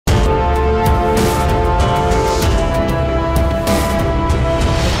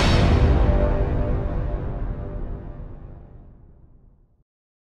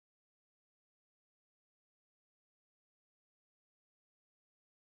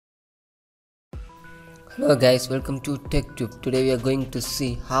Hello guys, welcome to TechTube. Today we are going to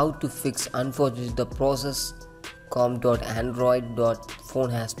see how to fix unfortunately the process com.android.phone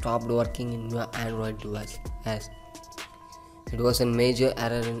has stopped working in your Android device as it was a major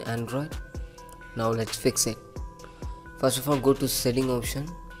error in Android. Now let's fix it. First of all, go to setting option.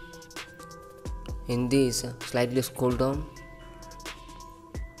 In this, slightly scroll down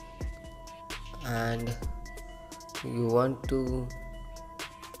and you want to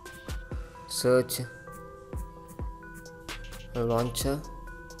search launcher.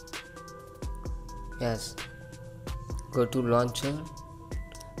 Yes, go to launcher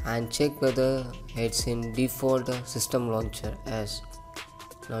and check whether it's in default system launcher. As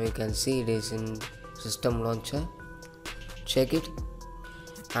now you can see it is in system launcher. Check it,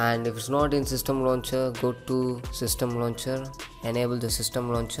 and if it's not in system launcher, go to system launcher, enable the system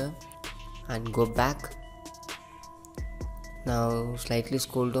launcher and go back. Now slightly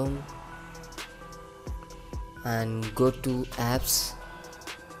scroll down and go to apps.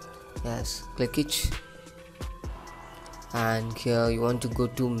 Yes, click it, and here you want to go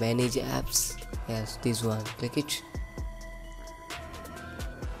to manage apps. Yes, this one, click it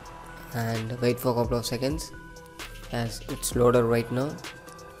and wait for a couple of seconds. Yes, it's loaded right now.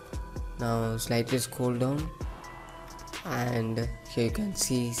 Now slightly scroll down and here you can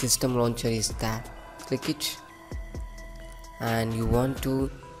see system launcher is there. Click it and you want to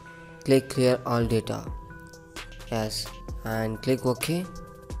click clear all data. Yes, and click OK.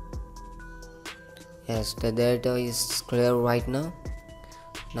 Yes, the data is clear right now.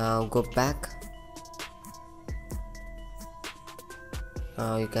 Now go back.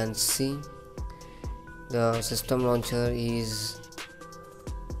 Now you can see the system launcher is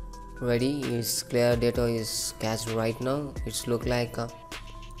ready. Its clear data is cached right now. It's look like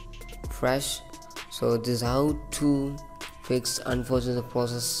fresh. So this is how to fix unfortunate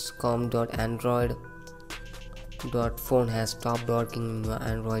process com.android.phone has stopped working in your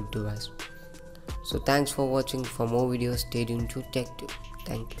Android device. So thanks for watching. For more videos, stay tuned to TechTube.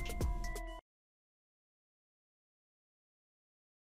 Thank you.